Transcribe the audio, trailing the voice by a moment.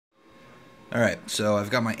Alright, so I've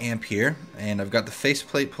got my amp here, and I've got the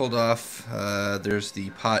faceplate pulled off. There's the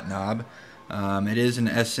pot knob. It is an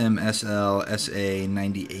SMSL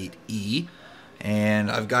SA-98E,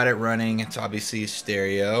 and I've got it running. It's obviously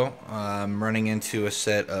stereo. Running into a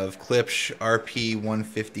set of Klipsch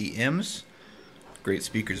RP-150Ms. Great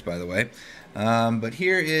speakers, by the way. But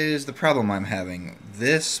here is the problem I'm having.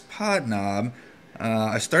 This pot knob,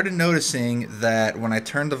 I started noticing that when I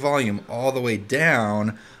turned the volume all the way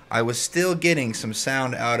down, I was still getting some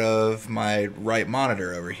sound out of my right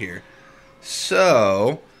monitor over here.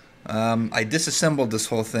 So I disassembled this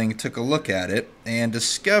whole thing, took a look at it, and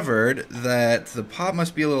discovered that the pot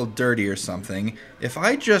must be a little dirty or something. If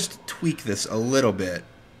I just tweak this a little bit,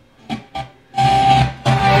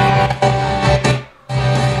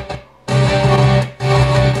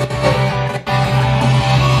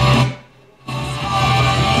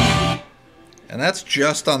 and that's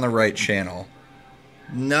just on the right channel.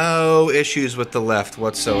 No issues with the left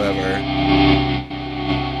whatsoever.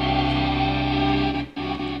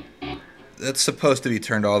 That's supposed to be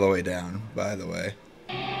turned all the way down, by the way.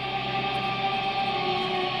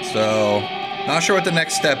 So, not sure what the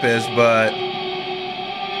next step is, but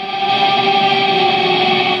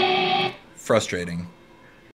frustrating.